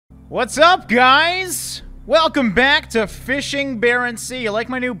What's up, guys? Welcome back to Fishing Barents Sea. You like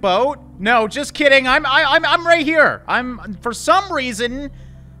my new boat? No, just kidding. I'm right here. For some reason,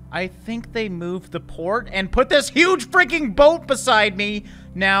 I think they moved the port and put this huge freaking boat beside me.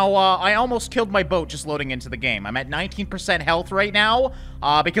 Now, I almost killed my boat just loading into the game. I'm at 19% health right now,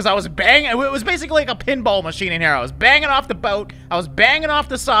 because I was banging. It was basically like a pinball machine in here. I was banging off the boat. I was banging off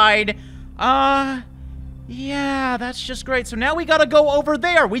the side. Yeah, that's just great. So now we gotta go over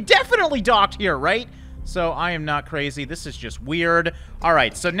there. We definitely docked here, right? So I am not crazy. This is just weird. All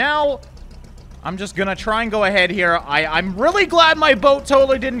right, so now I'm just gonna try and go ahead here. I'm really glad my boat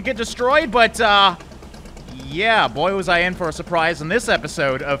totally didn't get destroyed, but, yeah, boy, was I in for a surprise in this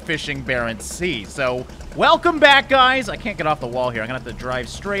episode of Fishing Barents Sea. So welcome back, guys. I can't get off the wall here. I'm gonna have to drive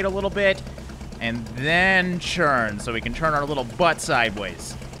straight a little bit and then churn so we can turn our little butt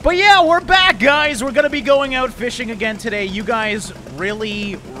sideways. But yeah, we're back, guys. We're gonna be going out fishing again today. You guys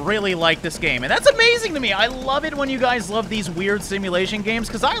really like this game, and that's amazing to me. I love it when you guys love these weird simulation games,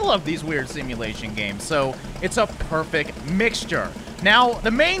 because I love these weird simulation games, so it's a perfect mixture. Now,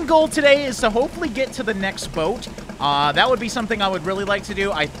 the main goal today is to hopefully get to the next boat. That would be something I would really like to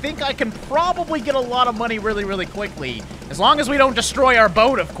do. I think I can probably get a lot of money really quickly, as long as we don't destroy our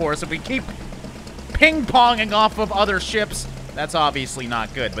boat, of course. If we keep ping-ponging off of other ships, that's obviously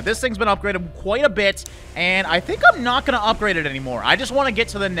not good. But this thing's been upgraded quite a bit, and I think I'm not going to upgrade it anymore. I just want to get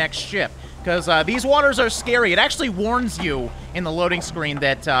to the next ship, because these waters are scary. It actually warns you in the loading screen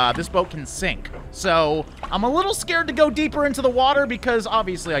that this boat can sink. So I'm a little scared to go deeper into the water, because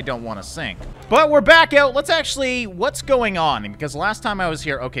obviously I don't want to sink. But we're back out. Let's actually, what's going on? Because last time I was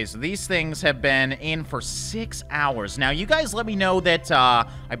here, okay, so these things have been in for 6 hours. Now, you guys let me know that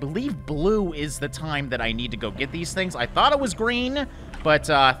I believe blue is the time that I need to go get these things. I thought it was green, but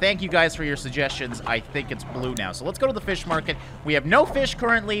thank you guys for your suggestions. I think it's blue now. So let's go to the fish market. We have no fish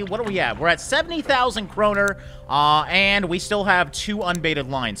currently. What do we have? We're at 70,000 kroner, and we still have 2 unbaited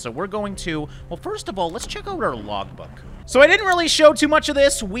lines. So we're going to, well, first of all, let's check out our logbook. So I didn't really show too much of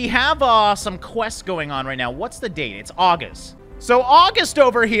this. We have some quests going on right now. What's the date? It's August. So August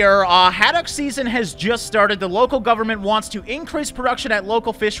over here, haddock season has just started. The local government wants to increase production at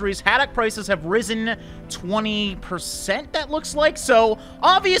local fisheries. Haddock prices have risen 20%, that looks like. So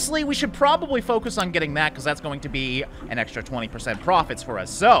obviously we should probably focus on getting that, because that's going to be an extra 20% profits for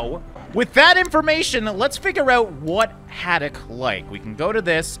us. So with that information, let's figure out what haddock like. We can go to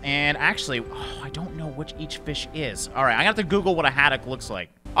this and actually, I don't know which each fish is. All right, I have to Google what a haddock looks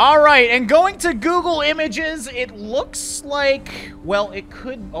like. All right, and going to Google Images, it looks like, well, it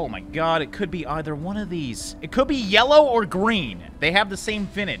could, oh my god, it could be either one of these. It could be yellow or green. They have the same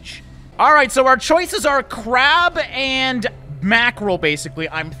vintage. All right, so our choices are crab and mackerel, basically.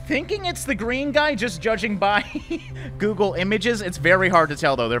 I'm thinking it's the green guy, just judging by Google Images. It's very hard to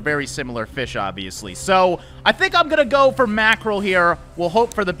tell, though. They're very similar fish, obviously. So I think I'm gonna go for mackerel here. We'll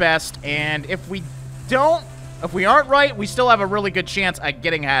hope for the best, and if we aren't right, we still have a really good chance at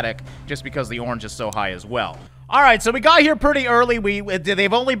getting haddock, just because the orange is so high as well. All right, so we got here pretty early.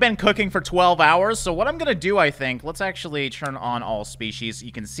 They've only been cooking for 12 hours, so what I'm going to do, I think, let's actually turn on all species.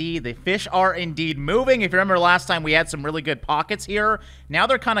 You can see the fish are indeed moving. If you remember last time, we had some really good pockets here. Now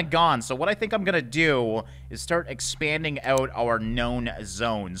they're kind of gone, so what I think I'm going to do is start expanding out our known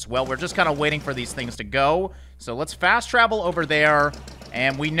zones. Well, we're just kind of waiting for these things to go, so let's fast travel over there.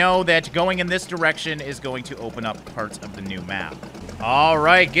 And we know that going in this direction is going to open up parts of the new map. All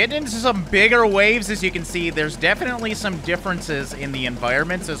right, getting into some bigger waves. As you can see, there's definitely some differences in the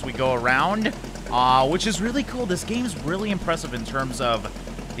environments as we go around, which is really cool. This game's really impressive in terms of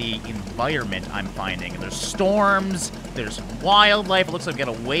the environment I'm finding. There's storms, there's wildlife. It looks like we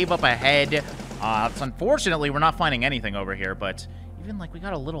got a wave up ahead. It's unfortunately, we're not finding anything over here, but even, like, we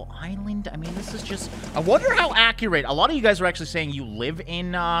got a little island. I mean, this is just, I wonder how accurate. A lot of you guys are actually saying you live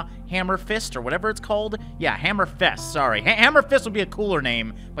in Hammerfest or whatever it's called. Yeah, Hammerfest, sorry. Hammerfest would be a cooler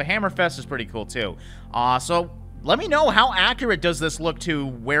name, but Hammerfest is pretty cool too. So let me know, how accurate does this look to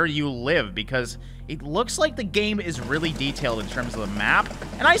where you live, because it looks like the game is really detailed in terms of the map,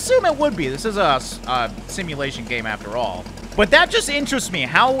 and I assume it would be. This is a simulation game after all. But that just interests me,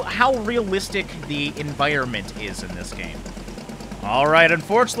 how realistic the environment is in this game. All right,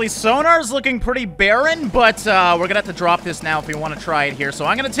 unfortunately, sonar's looking pretty barren, but we're gonna have to drop this now if we want to try it here. So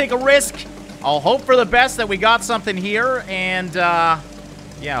I'm gonna take a risk. I'll hope for the best that we got something here, and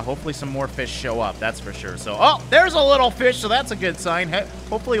yeah, hopefully some more fish show up, that's for sure. So, oh, there's a little fish, so that's a good sign.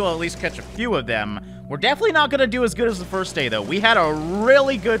 Hopefully we'll at least catch a few of them. We're definitely not gonna do as good as the first day, though. We had a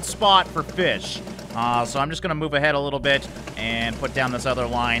really good spot for fish. So I'm just gonna move ahead a little bit and put down this other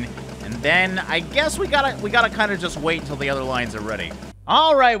line. And then I guess we gotta kind of just wait until the other lines are ready.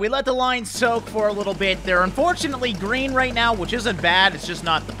 All right, we let the line soak for a little bit. They're unfortunately green right now, which isn't bad. It's just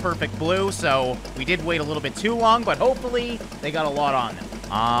not the perfect blue, so we did wait a little bit too long, but hopefully they got a lot on them.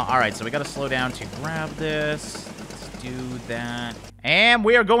 All right, so we got to slow down to grab this. Let's do that. And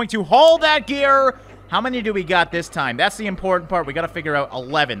we are going to haul that gear. How many do we got this time? That's the important part. We got to figure out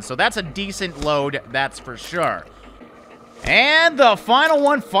 11, so that's a decent load, that's for sure. And the final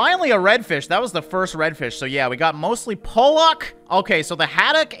one, finally a redfish. That was the first redfish. So yeah, we got mostly pollock. Okay, so the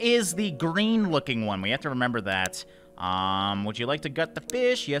haddock is the green-looking one. We have to remember that. Would you like to gut the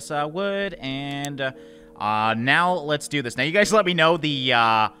fish? Yes, I would. And now let's do this. Now you guys let me know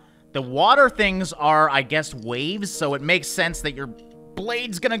the water things are, I guess, waves. So it makes sense that your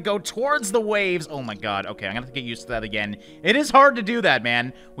blade's gonna go towards the waves. Oh my god. Okay, I'm gonna have to get used to that again. It is hard to do that,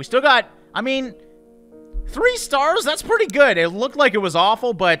 man. We still got, I mean, 3 stars? That's pretty good. It looked like it was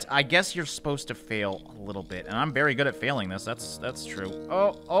awful, but I guess you're supposed to fail a little bit. And I'm very good at failing this. That's true.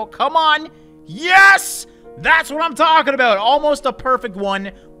 Oh, come on. Yes! That's what I'm talking about. Almost a perfect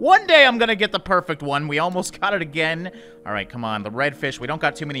one. One day I'm going to get the perfect one. We almost got it again. All right, come on. The redfish. We don't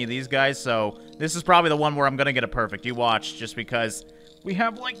got too many of these guys, so this is probably the one where I'm going to get a perfect. You watch, just because we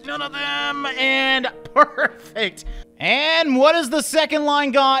have, like, none of them. And perfect. And what has the second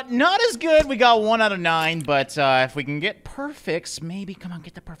line got? Not as good. We got 1 out of 9, but if we can get perfects, maybe. Come on,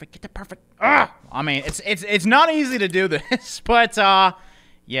 get the perfect. Get the perfect. Ah! I mean, it's not easy to do this, but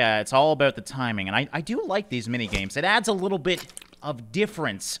yeah, it's all about the timing. And I do like these mini games. It adds a little bit of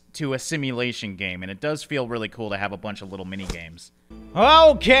difference to a simulation game, and it does feel really cool to have a bunch of little mini games.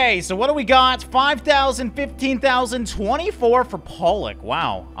 Okay, so what do we got? 5,000, 15,000, 24 for pollock.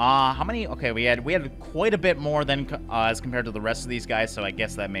 Wow. How many? Okay, we had quite a bit more than as compared to the rest of these guys, so I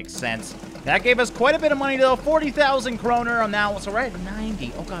guess that makes sense. That gave us quite a bit of money though. 40,000 kroner on that one. So we're at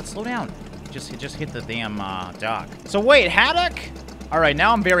 90. Oh god, slow down. Just hit the damn dock. So wait, haddock? All right,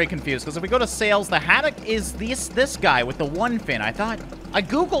 now I'm very confused, because if we go to sales, the haddock is this guy with the 1 fin. I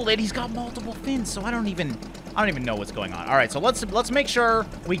Googled it. He's got multiple fins, so I don't even know what's going on. All right, so let's make sure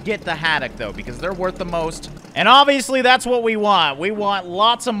we get the haddock, though, because they're worth the most. And obviously, that's what we want. We want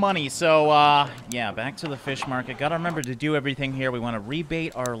lots of money. So, yeah, back to the fish market. Got to remember to do everything here. We want to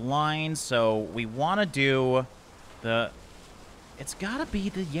rebait our lines, so we want to do the... It's gotta be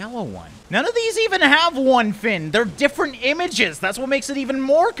the yellow one. None of these even have 1 fin. They're different images. That's what makes it even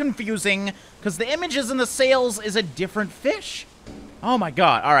more confusing, because the images in the sales is a different fish. Oh my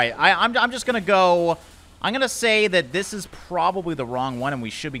god. All right, I'm just gonna go... I'm gonna say that this is probably the wrong one, and we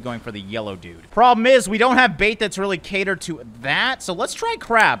should be going for the yellow dude. Problem is, we don't have bait that's really catered to that, so let's try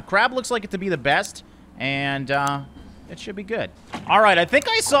crab. Crab looks like it to be the best, and it should be good. All right, I think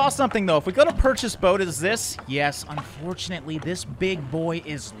I saw something, though. If we go to purchase boat, is this? Yes, unfortunately, this big boy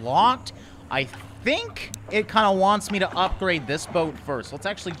is locked. I think it kind of wants me to upgrade this boat first. Let's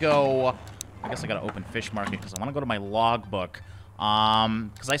actually go... I guess I got to open fish market because I want to go to my logbook.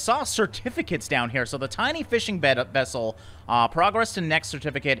 Because I saw certificates down here. So the tiny fishing vessel, progress to next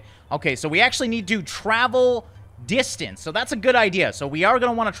certificate. Okay, so we actually need to travel... distance. So that's a good idea. So we are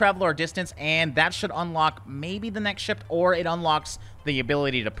going to want to travel our distance, and that should unlock maybe the next ship, or it unlocks the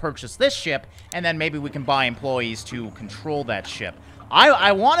ability to purchase this ship, and then maybe we can buy employees to control that ship.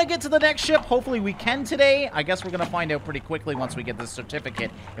 I want to get to the next ship. Hopefully we can today. I guess we're going to find out pretty quickly once we get this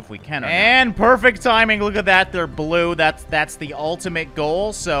certificate if we can or not. And perfect timing. Look at that. They're blue. That's the ultimate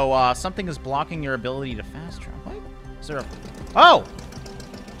goal. So something is blocking your ability to fast travel. What? Is there a... Oh!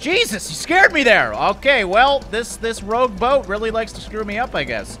 Jesus, you scared me there. Okay, well, this rogue boat really likes to screw me up, I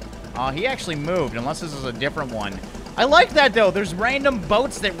guess. He actually moved, unless this is a different one. I like that, though. There's random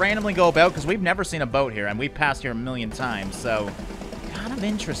boats that randomly go about, because we've never seen a boat here, and we've passed here a million times, so kind of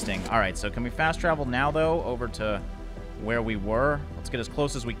interesting. All right, so can we fast travel now, though, over to where we were? Let's get as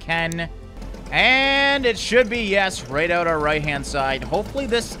close as we can. And it should be, yes, right out our right-hand side. Hopefully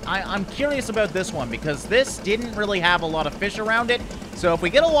this... I'm curious about this one, because this didn't really have a lot of fish around it. So if we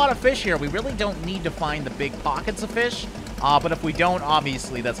get a lot of fish here, we really don't need to find the big pockets of fish. But if we don't,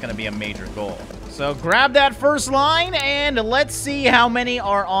 obviously, that's going to be a major goal. So grab that first line, and let's see how many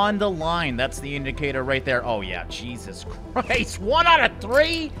are on the line. That's the indicator right there. Oh, yeah, Jesus Christ. 1 out of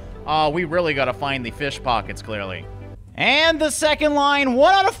 3? We really got to find the fish pockets, clearly. And the second line,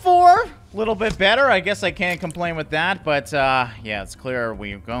 1 out of 4. A little bit better. I guess I can't complain with that, but yeah, it's clear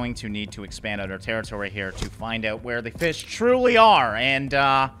we're going to need to expand out our territory here to find out where the fish truly are, and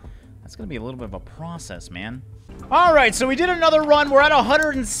that's going to be a little bit of a process, man. All right, so we did another run. We're at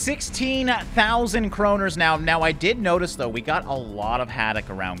 116,000 kroners now. Now, I did notice, though, we got a lot of haddock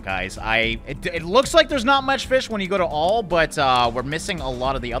around, guys. It looks like there's not much fish when you go to all, but we're missing a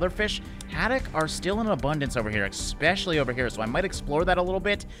lot of the other fish. Haddock are still in abundance over here, especially over here, so I might explore that a little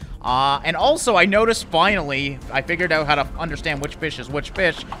bit. And also, I noticed, finally, I figured out how to understand which fish is which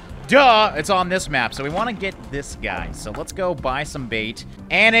fish. Duh! It's on this map, so we want to get this guy. So let's go buy some bait.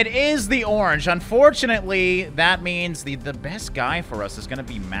 And it is the orange. Unfortunately, that means the best guy for us is going to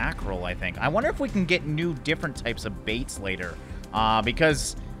be mackerel, I think. I wonder if we can get new different types of baits later.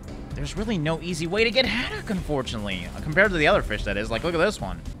 Because there's really no easy way to get haddock, unfortunately. Compared to the other fish, that is. Like, look at this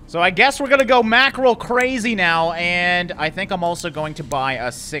one. So I guess we're going to go mackerel crazy now. And I think I'm also going to buy a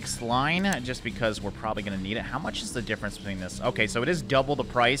 6th line, just because we're probably going to need it. How much is the difference between this? Okay, so it is double the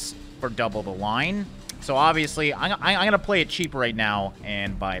price for double the line. So obviously, I'm going to play it cheap right now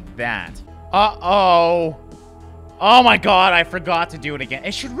and buy that. Uh-oh. Oh my god, I forgot to do it again.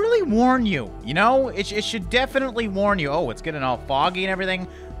 It should really warn you, you know? It should definitely warn you. Oh, it's getting all foggy and everything.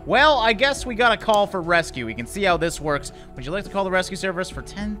 Well, I guess we got a call for rescue. We can see how this works. Would you like to call the rescue service for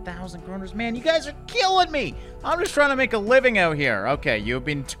 10,000 kroners? Man, you guys are killing me. I'm just trying to make a living out here. Okay, you've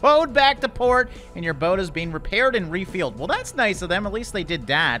been towed back to port, and your boat is being repaired and refueled. Well, that's nice of them. At least they did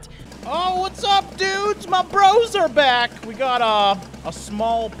that. Oh, what's up, dudes? My bros are back. We got a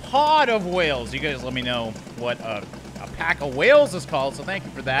small pod of whales. You guys let me know what a pack of whales is called, so thank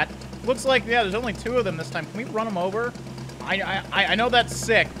you for that. Looks like, yeah, there's only 2 of them this time. Can we run them over? I know that's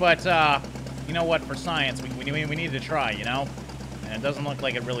sick, but, you know what, for science, we need to try, you know? And it doesn't look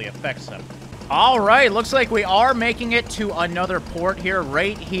like it really affects them. All right, looks like we are making it to another port here.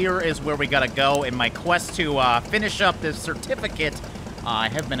 Right here is where we gotta go in my quest to finish up this certificate. I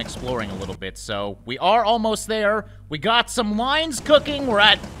have been exploring a little bit, so we are almost there. We got some lines cooking. We're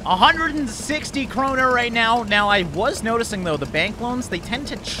at 160 kroner right now. Now, I was noticing, though, the bank loans, they tend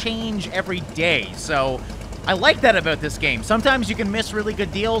to change every day, so I like that about this game. Sometimes you can miss really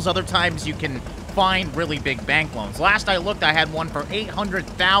good deals. Other times you can find really big bank loans. Last I looked, I had one for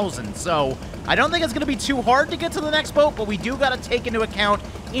 800,000. So I don't think it's going to be too hard to get to the next boat, but we do got to take into account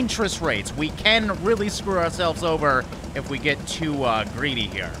interest rates. We can really screw ourselves over if we get too greedy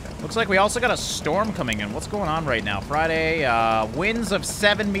here. Looks like we also got a storm coming in. What's going on right now? Friday, winds of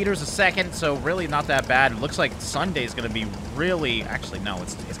 7 meters a second, so really not that bad. It looks like Sunday's going to be really... Actually, no,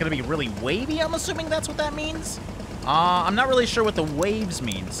 it's going to be really wavy, I'm assuming that's what that means? I'm not really sure what the waves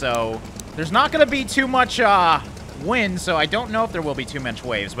mean, so there's not going to be too much wind, so I don't know if there will be too much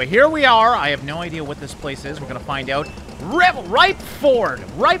waves. But here we are. I have no idea what this place is. We're going to find out. Ripe Fjord?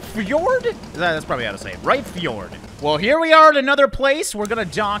 That's probably how to say it. Ripe Fjord. Well, here we are at another place. We're going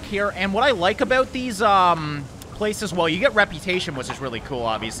to dock here. And what I like about these places, well, you get reputation, which is really cool,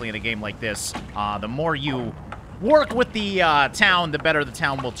 obviously, in a game like this. The more you work with the town, the better the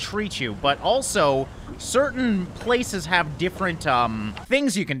town will treat you. But also, certain places have different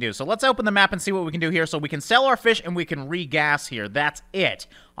things you can do. So let's open the map and see what we can do here. So we can sell our fish and we can regas here. That's it.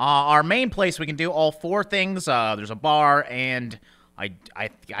 Our main place, we can do all 4 things. There's a bar and...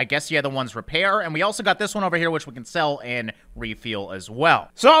 I guess the other one's repair, and we also got this one over here, which we can sell and refuel as well.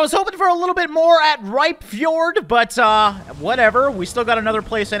 So I was hoping for a little bit more at Ripe Fjord, but whatever. We still got another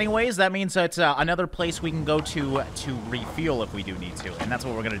place anyways. That means it's another place we can go to refuel if we do need to, and that's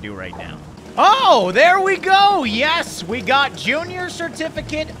what we're going to do right now. Oh, there we go. Yes, we got Junior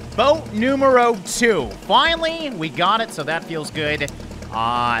Certificate Boat Numero 2. Finally, we got it, so that feels good.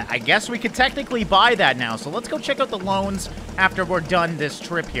 I guess we could technically buy that now, so let's go check out the loans after we're done this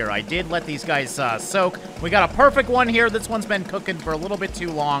trip here. I did let these guys soak. We got a perfect one here. This one's been cooking for a little bit too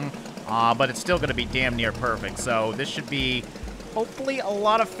long, but it's still going to be damn near perfect. So this should be, hopefully, a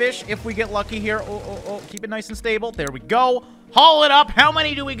lot of fish if we get lucky here. Oh, keep it nice and stable. There we go. Haul it up. How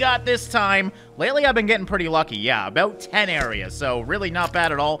many do we got this time? Lately, I've been getting pretty lucky. Yeah, about 10 areas, so really not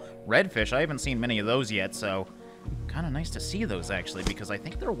bad at all. Redfish, I haven't seen many of those yet, so... kind of nice to see those, actually, because I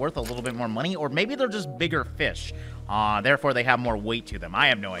think they're worth a little bit more money, or maybe they're just bigger fish. Therefore, they have more weight to them. I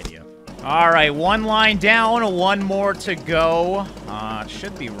have no idea. All right, 1 line down, 1 more to go. It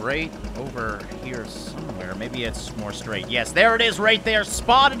should be right over here somewhere. Maybe it's more straight. Yes, there it is right there.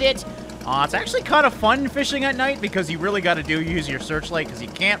 Spotted it. It's actually kind of fun fishing at night because you really got to use your searchlight because you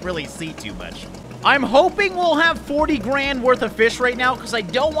can't really see too much. I'm hoping we'll have 40 grand worth of fish right now because I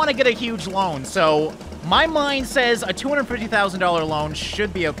don't want to get a huge loan, so... my mind says a $250,000 loan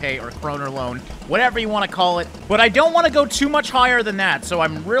should be okay, or kroner loan, whatever you want to call it. But I don't want to go too much higher than that, so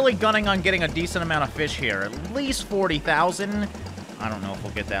I'm really gunning on getting a decent amount of fish here. At least 40,000. I don't know if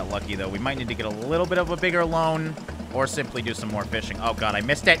we'll get that lucky, though. We might need to get a little bit of a bigger loan. or simply do some more fishing. Oh, God, I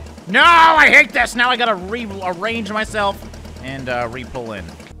missed it. No, I hate this. Now I gotta rearrange myself and re-pull in.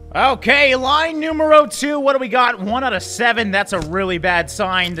 Okay, line numero 2. What do we got? 1 out of 7. That's a really bad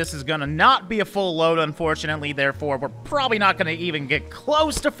sign. This is gonna not be a full load, unfortunately. Therefore, we're probably not gonna even get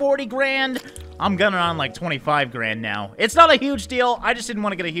close to 40 grand. I'm gunning on like 25 grand now. It's not a huge deal. I just didn't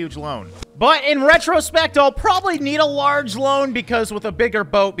want to get a huge loan. But in retrospect, I'll probably need a large loan because with a bigger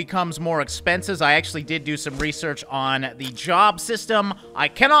boat becomes more expenses. I actually did do some research on the job system. I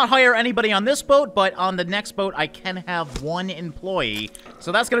cannot hire anybody on this boat, but on the next boat, I can have 1 employee.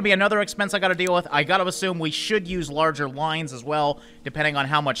 So that's going to be another expense I got to deal with. I got to assume we should use larger lines as well, depending on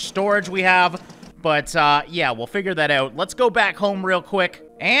how much storage we have. But, yeah, we'll figure that out. Let's go back home real quick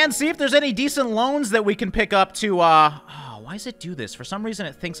and see if there's any decent loans that we can pick up to, oh, why does it do this? For some reason,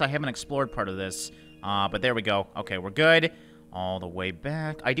 it thinks I haven't explored part of this. But there we go. Okay, we're good. All the way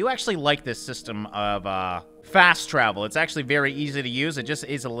back. I do actually like this system of, fast travel. It's actually very easy to use. It just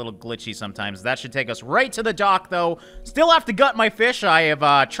is a little glitchy sometimes. That should take us right to the dock, though. Still have to gut my fish. I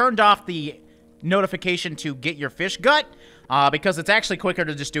have, turned off the notification to get your fish gut. Because it's actually quicker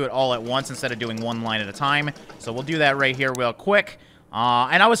to just do it all at once instead of doing 1 line at a time. So we'll do that right here real quick.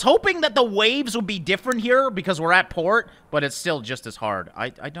 And I was hoping that the waves would be different here because we're at port, but it's still just as hard. I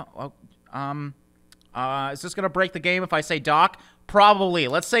don't... is this going to break the game if I say dock? Probably.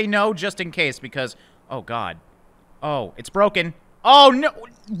 Let's say no just in case because... Oh, God. Oh, it's broken. Oh, no.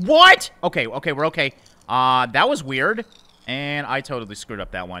 What? Okay, we're okay. That was weird. And I totally screwed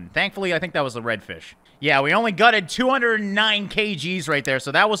up that one. Thankfully, I think that was the redfish. Yeah, we only gutted 209 kgs right there,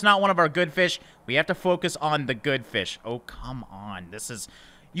 so that was not one of our good fish. We have to focus on the good fish. Oh, come on. This is...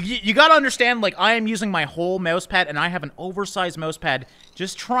 You gotta understand, like, I am using my whole mouse pad, and I have an oversized mouse pad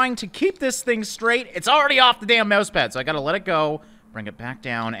just trying to keep this thing straight. It's already off the damn mouse pad, so I gotta let it go, bring it back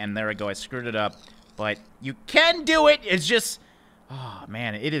down, and there we go. I screwed it up. But you can do it. It's just... Oh,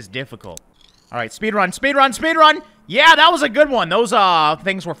 man, it is difficult. All right, speed run, speed run, speed run. Yeah, that was a good one. Those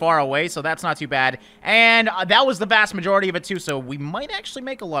things were far away, so that's not too bad. And that was the vast majority of it, too, so we might actually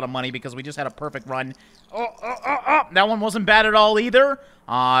make a lot of money because we just had a perfect run. That one wasn't bad at all either.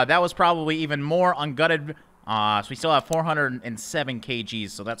 That was probably even more ungutted. So we still have 407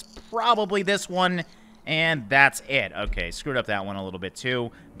 kgs, so that's probably this one. And that's it. Okay, screwed up that one a little bit,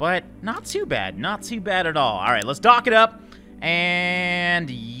 too. But not too bad. Not too bad at all. All right, let's dock it up. And,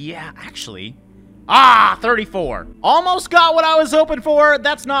 yeah, actually... 34. Almost got what I was hoping for.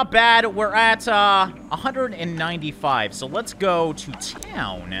 That's not bad. We're at 195. So let's go to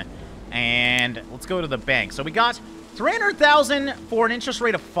town. And let's go to the bank. So we got 300,000 for an interest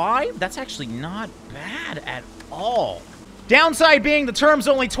rate of 5. That's actually not bad at all. Downside being the term's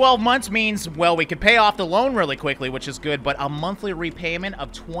only 12 months means, well, we could pay off the loan really quickly, which is good, but a monthly repayment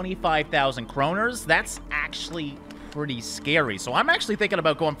of 25,000 kroners, that's actually pretty scary. So I'm actually thinking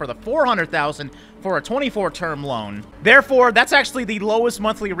about going for the 400,000 for a 24-term loan. Therefore, that's actually the lowest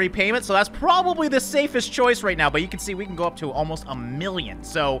monthly repayment, so that's probably the safest choice right now, but you can see we can go up to almost 1 million.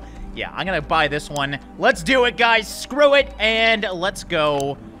 So, yeah, I'm gonna buy this one. Let's do it, guys. Screw it, and let's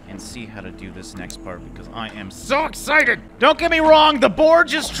go and see how to do this next part because I am so excited. Don't get me wrong, the board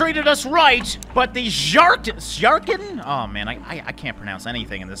just treated us right, but the Sharkin? Oh, man, I can't pronounce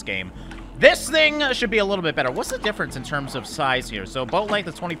anything in this game. This thing should be a little bit better. What's the difference in terms of size here? So boat length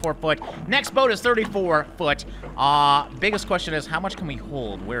is 24 foot. Next boat is 34 foot. Biggest question is how much can we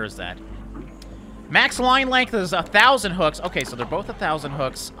hold? Where is that? Max line length is 1,000 hooks. Okay, so they're both 1,000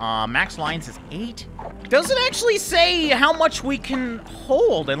 hooks. Max lines is 8. Doesn't actually say how much we can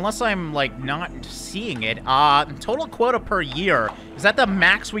hold unless I'm, like, not seeing it. Total quota per year. Is that the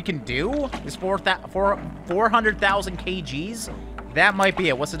max we can do? Is 400,000 kgs? That might be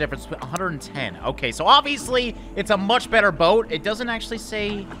it. What's the difference? 110. Okay, so obviously it's a much better boat. It doesn't actually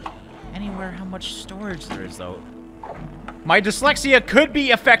say anywhere how much storage there is, though. My dyslexia could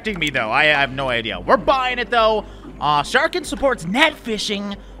be affecting me, though. I have no idea. We're buying it, though. Sharkin supports net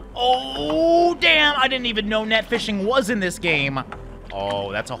fishing. Oh, damn. I didn't even know net fishing was in this game.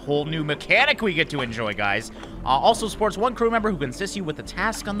 Oh, that's a whole new mechanic we get to enjoy, guys. Also supports 1 crew member who can assist you with the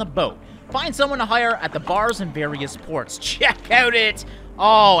task on the boat. Find someone to hire at the bars in various ports. Check out it.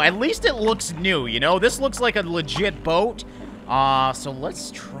 Oh, at least it looks new, you know? This looks like a legit boat. So let's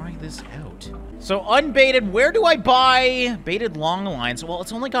try this out. So unbaited, where do I buy baited long lines? Well,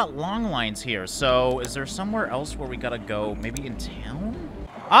 it's only got long lines here. So is there somewhere else where we gotta go? Maybe in town?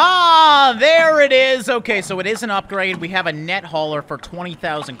 There it is. Okay, so it is an upgrade. We have a net hauler for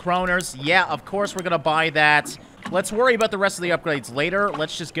 20,000 kroners. Yeah, of course we're gonna buy that. Let's worry about the rest of the upgrades later.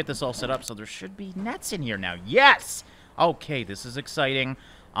 Let's just get this all set up. So there should be nets in here now. Yes! Okay, this is exciting.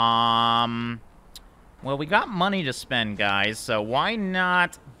 Well, we got money to spend, guys, so why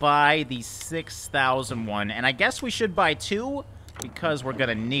not buy the 6,000 one? And I guess we should buy 2 because we're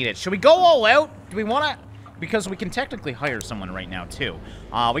gonna need it. Should we go all out? Do we want to? Because we can technically hire someone right now, too.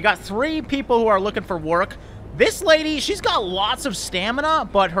 We got 3 people who are looking for work. This lady, she's got lots of stamina,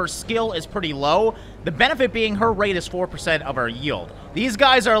 but her skill is pretty low. The benefit being her rate is 4% of our yield. These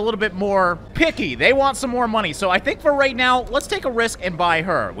guys are a little bit more picky. They want some more money. So I think for right now, let's take a risk and buy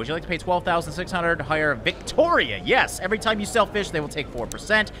her. Would you like to pay $12,600 to hire Victoria? Yes. Every time you sell fish, they will take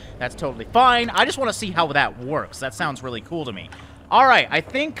 4%. That's totally fine. I just want to see how that works. That sounds really cool to me. All right, I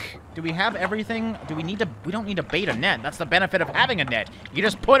think, do we have everything? We don't need to bait a net. That's the benefit of having a net. You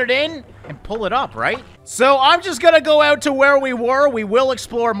just put it in and pull it up, right? So I'm just gonna go out to where we were. We will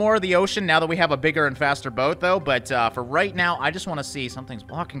explore more of the ocean now that we have a bigger and faster boat, though. But for right now, I just want to see something's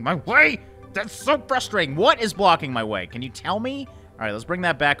blocking my way. That's so frustrating. What is blocking my way? Can you tell me? All right, let's bring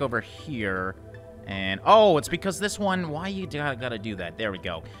that back over here. And, oh, it's because this one, why you gotta do that? There we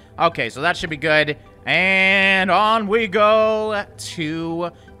go. Okay, so that should be good. And on we go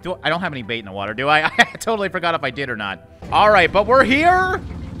to... I don't have any bait in the water, do I? I totally forgot if I did or not. All right, but we're here.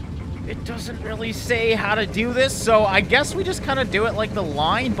 It doesn't really say how to do this, so I guess we just kind of do it like the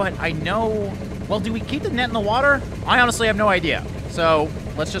line, but I know... Well, do we keep the net in the water? I honestly have no idea. So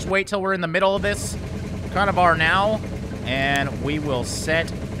let's just wait till we're in the middle of this. Kind of are now. And we will set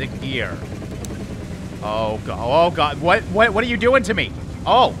the gear. Oh, God. Oh, God. What are you doing to me?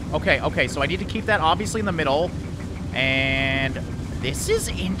 Oh, okay. So I need to keep that obviously in the middle. And this is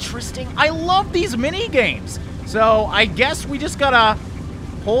interesting. I love these mini games. So I guess we just gotta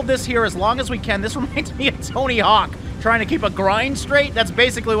hold this here as long as we can. This reminds me of Tony Hawk trying to keep a grind straight. That's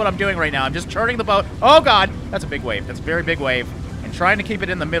basically what I'm doing right now. I'm just turning the boat. Oh, God. That's a big wave. That's a very big wave. And trying to keep it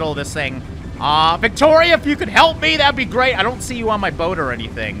in the middle of this thing. Victoria, if you could help me, that'd be great. I don't see you on my boat or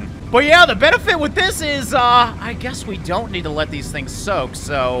anything. But yeah, the benefit with this is, I guess we don't need to let these things soak,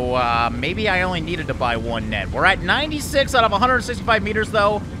 so, maybe I only needed to buy 1 net. We're at 96 out of 165 meters,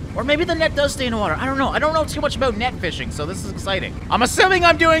 though. Or maybe the net does stay in the water. I don't know. I don't know too much about net fishing, so this is exciting. I'm assuming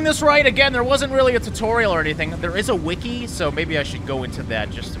I'm doing this right. Again, there wasn't really a tutorial or anything. There is a wiki, so maybe I should go into that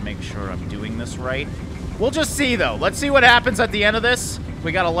just to make sure I'm doing this right. We'll just see, though. Let's see what happens at the end of this.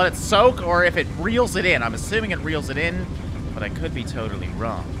 We gotta let it soak, or if it reels it in. I'm assuming it reels it in, but I could be totally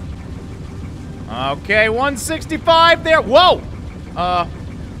wrong. Okay, 165 there. Whoa!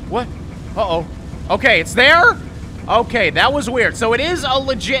 What? Uh-oh. Okay, it's there? Okay, that was weird. So it is a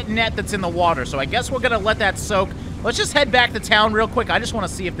legit net that's in the water, so I guess we're gonna let that soak. Let's just head back to town real quick. I just want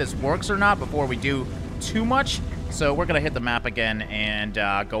to see if this works or not before we do too much. So we're gonna hit the map again and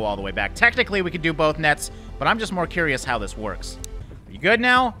go all the way back. Technically, we could do both nets, but I'm just more curious how this works. You good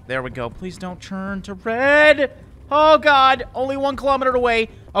now? There we go. Please don't turn to red. Oh, God. Only 1 kilometer away.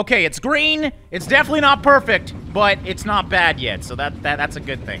 Okay, it's green. It's definitely not perfect, but it's not bad yet, so that's a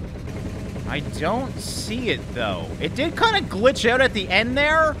good thing. I don't see it, though. It did kind of glitch out at the end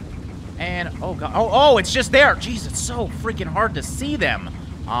there, and, oh, God. Oh, it's just there. Jeez, it's so freaking hard to see them.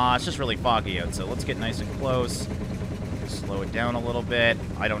 It's just really foggy out, so let's get nice and close. Slow it down a little bit.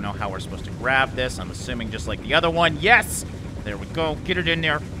 I don't know how we're supposed to grab this. I'm assuming just like the other one. Yes! There we go. Get it in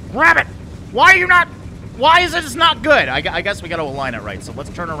there. Grab it! Why are you not... Why is it just not good? I guess we got to align it right. So let's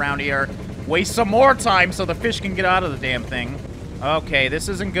turn around here. Waste some more time so the fish can get out of the damn thing. Okay, this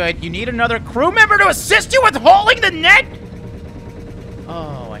isn't good. You need another crew member to assist you with hauling the net?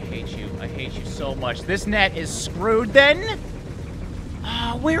 Oh, I hate you. I hate you so much. This net is screwed then?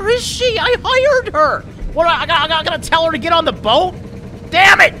 Where is she? I hired her. What, I gotta tell her to get on the boat?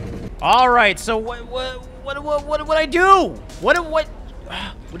 Damn it! All right, so what would I do? What?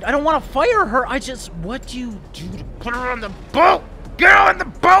 I don't want to fire her. What do you do to put her on the boat? Get on the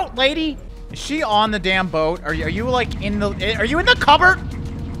boat, lady! Is she on the damn boat? Are you like in the? Are you in the cupboard?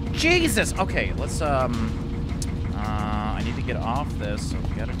 Jesus. Okay, let's I need to get off this. So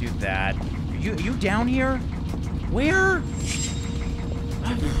we gotta do that. Are you down here? Where?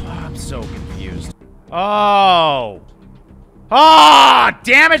 I'm so confused. Oh. Ah,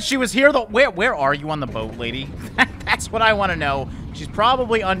 damn it, she was here though. Where are you on the boat, lady? That's what I want to know. She's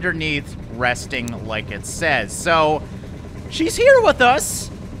probably underneath resting like it says. So, she's here with us.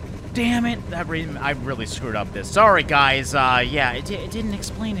 Damn it, I really screwed up this. Sorry, guys. Yeah, it didn't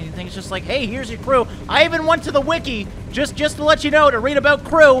explain anything. It's just like, hey, here's your crew. I even went to the wiki just to let you know to read about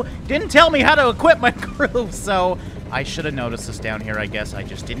crew. Didn't tell me how to equip my crew, so I should have noticed this down here, I guess. I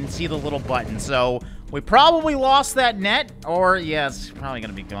just didn't see the little button. So we probably lost that net, or yeah, it's probably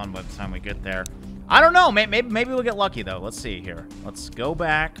gonna be gone by the time we get there. I don't know. Maybe we'll get lucky though. Let's see here. Let's go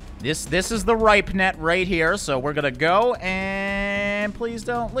back. This is the ripe net right here. So we're gonna go and And please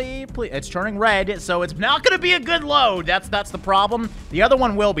don't leave. Please. It's turning red, so it's not going to be a good load. That's the problem. The other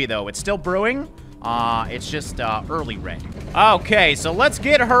one will be, though. It's still brewing. It's just early red. Okay, so let's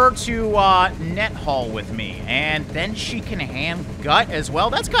get her to net haul with me, and then she can hand gut as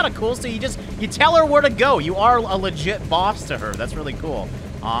well. That's kind of cool. So you tell her where to go. You are a legit boss to her. That's really cool.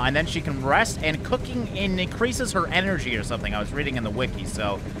 And then she can rest, and cooking increases her energy or something. I was reading in the wiki,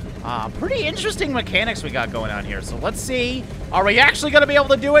 so pretty interesting mechanics we got going on here. So let's see. Are we actually gonna be able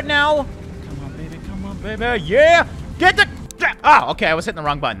to do it now? Come on, baby. Come on, baby. Yeah. Get the. Oh, okay. I was hitting the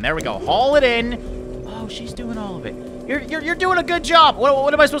wrong button. There we go. Haul it in. Oh, she's doing all of it. You're doing a good job.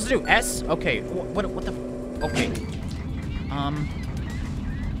 What am I supposed to do? S? Okay. What the? Okay.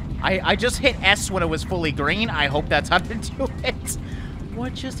 I just hit S when it was fully green. I hope that's how to do it.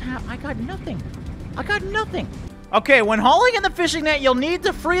 What just happened? I got nothing. I got nothing. Okay, when hauling in the fishing net, you'll need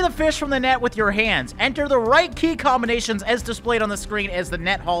to free the fish from the net with your hands. Enter the right key combinations as displayed on the screen as the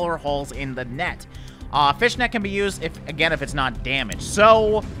net hauler hauls in the net. Fish net can be used if it's not damaged.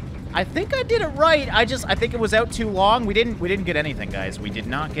 So, I think I did it right. I think it was out too long. We didn't get anything, guys. We did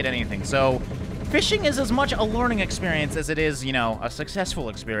not get anything. So, fishing is as much a learning experience as it is, you know, a successful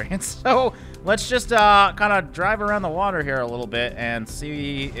experience. So, let's just kind of drive around the water here a little bit and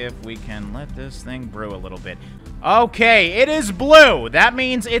see if we can let this thing brew a little bit. Okay, it is blue. That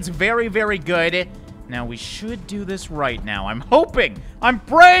means it's very, very good. Now, we should do this right now. I'm hoping. I'm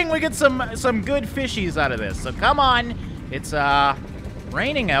praying we get some good fishies out of this. So, come on. It's,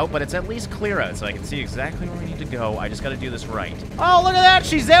 raining out, but it's at least clear out, so I can see exactly where we need to go. I just got to do this right. Oh, look at that.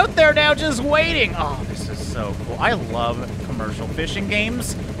 She's out there now just waiting. Oh, this is so cool. I love commercial fishing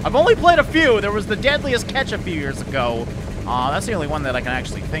games. I've only played a few. There was the Deadliest Catch a few years ago. That's the only one that I can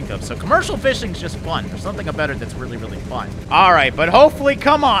actually think of. So commercial fishing's just fun. There's something about it that's really, really fun. All right, but hopefully,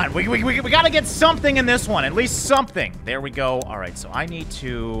 come on. We got to get something in this one. At least something. There we go. All right, so I need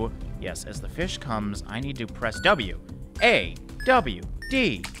to... Yes, as the fish comes, I need to press W. A. W.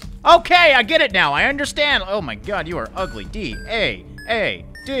 D. Okay, I get it now. I understand. Oh my god, you are ugly. D. A. A.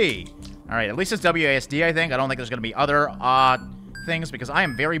 D. All right, at least it's WASD, I think. I don't think there's going to be other things because I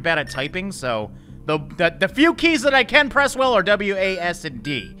am very bad at typing, so the few keys that I can press well are W, A, S, and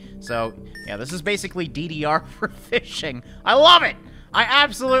D. So, yeah, this is basically DDR for fishing. I love it. I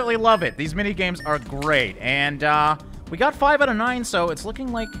absolutely love it. These mini games are great, and we got 5 out of 9, so it's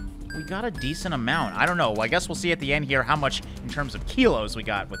looking like we got a decent amount. I don't know. I guess we'll see at the end here how much in terms of kilos we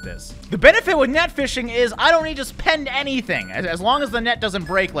got with this. The benefit with net fishing is I don't need to spend anything. As long as the net doesn't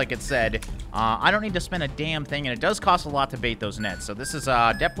break, like it said, I don't need to spend a damn thing, and it does cost a lot to bait those nets. So this is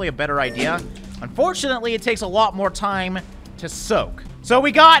definitely a better idea. Unfortunately, it takes a lot more time to soak. So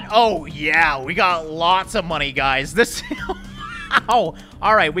we got, oh yeah, we got lots of money, guys. This, wow.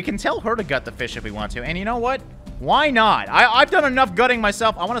 All right, we can tell her to gut the fish if we want to. And you know what? Why not? I've done enough gutting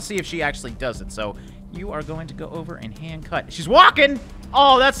myself. I want to see if she actually does it. So you are going to go over and hand cut. She's walking.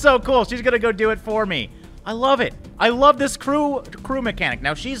 Oh, that's so cool. She's going to go do it for me. I love it. I love this crew mechanic.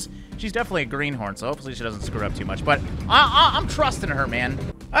 Now, she's definitely a greenhorn, so hopefully she doesn't screw up too much. But I'm trusting her, man.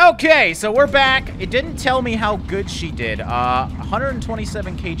 Okay, so we're back. It didn't tell me how good she did.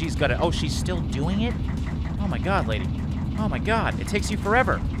 127 kgs gutted. Oh, she's still doing it? Oh, my God, lady. Oh, my God. It takes you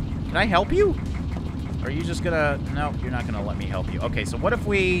forever. Can I help you? Are you just gonna... No, you're not gonna let me help you. Okay, so what if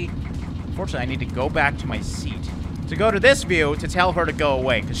we... Unfortunately, I need to go back to my seat to go to this view to tell her to go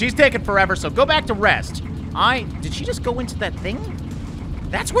away, because she's taking forever, so go back to rest. Did she just go into that thing?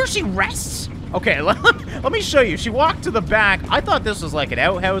 That's where she rests? Okay, let me show you. She walked to the back. I thought this was like an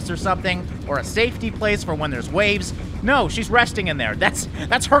outhouse or something, or a safety place for when there's waves. No, she's resting in there. That's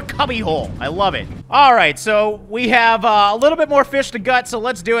her cubby hole. I love it. All right, so we have a little bit more fish to gut, so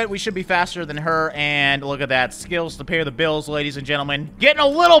let's do it. We should be faster than her, and look at that. Skills to pay the bills, ladies and gentlemen. Getting a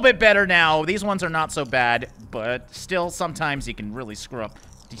little bit better now. These ones are not so bad, but still, sometimes you can really screw up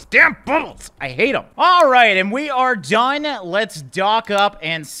these damn bubbles. I hate them. All right, and we are done. Let's dock up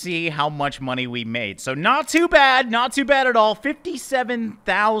and see how much money we made. So not too bad. Not too bad at all.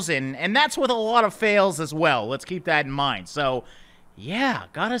 57,000, and that's with a lot of fails as well. Let's keep that in mind. So yeah,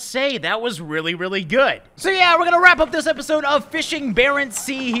 gotta say, that was really, really good. So yeah, we're gonna wrap up this episode of Fishing Barents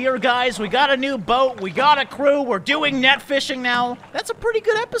Sea here, guys. We got a new boat, we got a crew, we're doing net fishing now. That's a pretty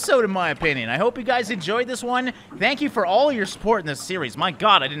good episode in my opinion. I hope you guys enjoyed this one. Thank you for all your support in this series. My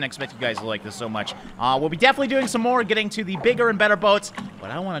God, I didn't expect you guys to like this so much. We'll be definitely doing some more, getting to the bigger and better boats, but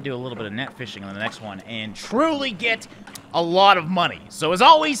I wanna do a little bit of net fishing on the next one and truly get a lot of money. So as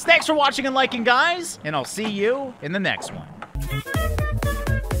always, thanks for watching and liking, guys, and I'll see you in the next one.